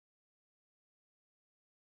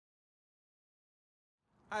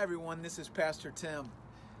Hi everyone, this is Pastor Tim.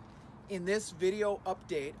 In this video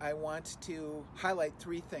update, I want to highlight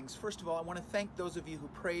three things. First of all, I want to thank those of you who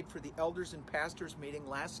prayed for the elders and pastors meeting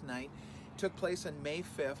last night. It took place on May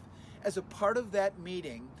 5th. As a part of that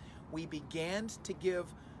meeting, we began to give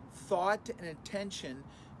thought and attention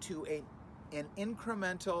to an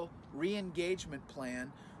incremental re-engagement plan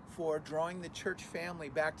for drawing the church family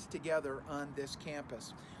back together on this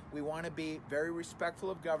campus. We want to be very respectful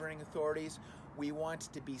of governing authorities. We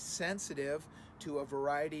want to be sensitive to a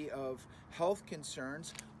variety of health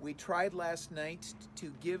concerns. We tried last night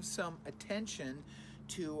to give some attention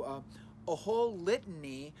to a whole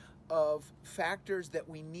litany of factors that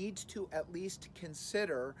we need to at least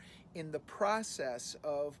consider in the process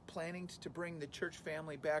of planning to bring the church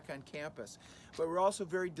family back on campus. But we're also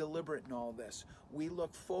very deliberate in all this. We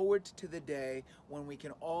look forward to the day when we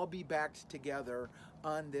can all be back together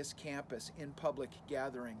on this campus in public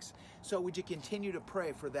gatherings. So would you continue to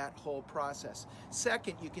pray for that whole process?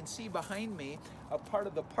 Second, you can see behind me a part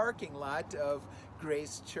of the parking lot of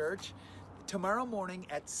Grace Church. Tomorrow morning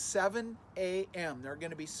at 7 a.m., there are going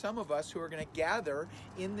to be some of us who are going to gather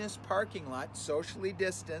in this parking lot, socially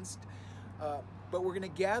distanced, but we're going to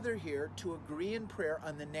gather here to agree in prayer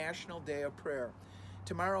on the National Day of Prayer.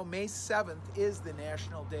 Tomorrow, May 7th, is the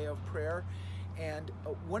National Day of Prayer, and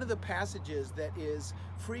one of the passages that is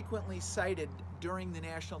frequently cited during the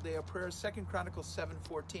National Day of Prayer is 2 Chronicles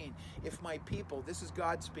 7:14. If my people, this is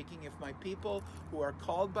God speaking, if my people who are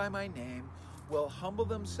called by my name will humble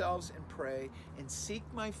themselves and pray and seek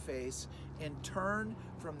my face and turn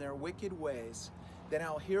from their wicked ways, then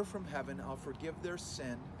I'll hear from heaven, I'll forgive their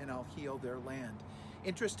sin, and I'll heal their land.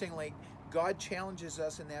 Interestingly, God challenges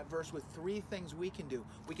us in that verse with three things we can do.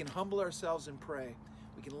 We can humble ourselves and pray.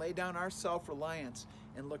 We can lay down our self-reliance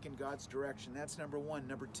and look in God's direction. That's number one.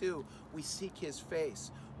 Number two, we seek His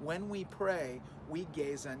face. When we pray, we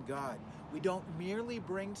gaze on God. We don't merely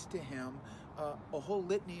bring to Him a whole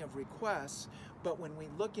litany of requests, but when we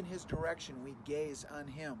look in His direction, we gaze on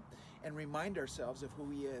Him and remind ourselves of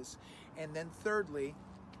who He is. And then thirdly,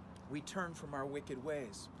 we turn from our wicked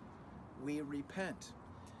ways. We repent.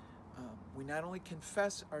 We not only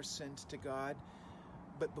confess our sins to God,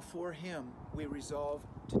 but before Him, we resolve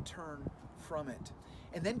to turn from it.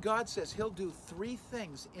 And then God says He'll do three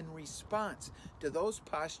things in response to those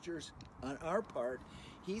postures on our part.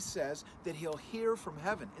 He says that He'll hear from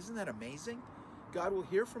heaven. Isn't that amazing? God will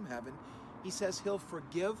hear from heaven. He says He'll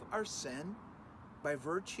forgive our sin by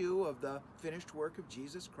virtue of the finished work of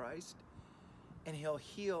Jesus Christ, and He'll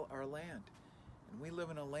heal our land. And we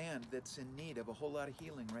live in a land that's in need of a whole lot of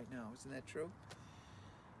healing right now. Isn't that true?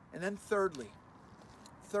 And then thirdly,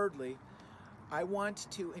 I want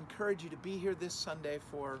to encourage you to be here this Sunday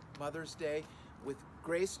for Mother's Day with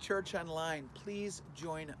Grace Church Online. Please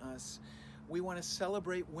join us. We want to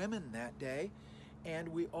celebrate women that day, and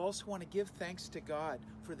we also want to give thanks to God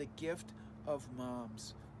for the gift of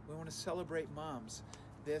moms. We want to celebrate moms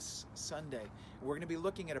this Sunday. We're going to be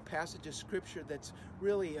looking at a passage of Scripture that's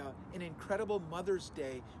really an incredible Mother's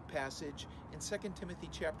Day passage in 2 Timothy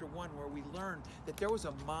chapter 1, where we learn that there was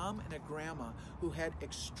a mom and a grandma who had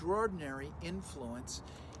extraordinary influence,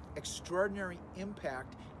 extraordinary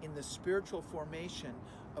impact in the spiritual formation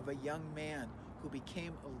of a young man who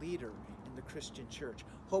became a leader in the Christian church.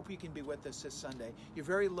 Hope you can be with us this Sunday. You're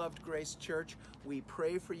very loved, Grace Church. We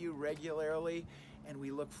pray for you regularly, and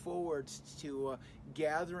we look forward to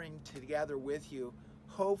gathering together with you,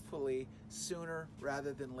 hopefully sooner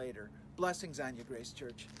rather than later. Blessings on you, Grace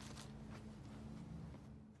Church.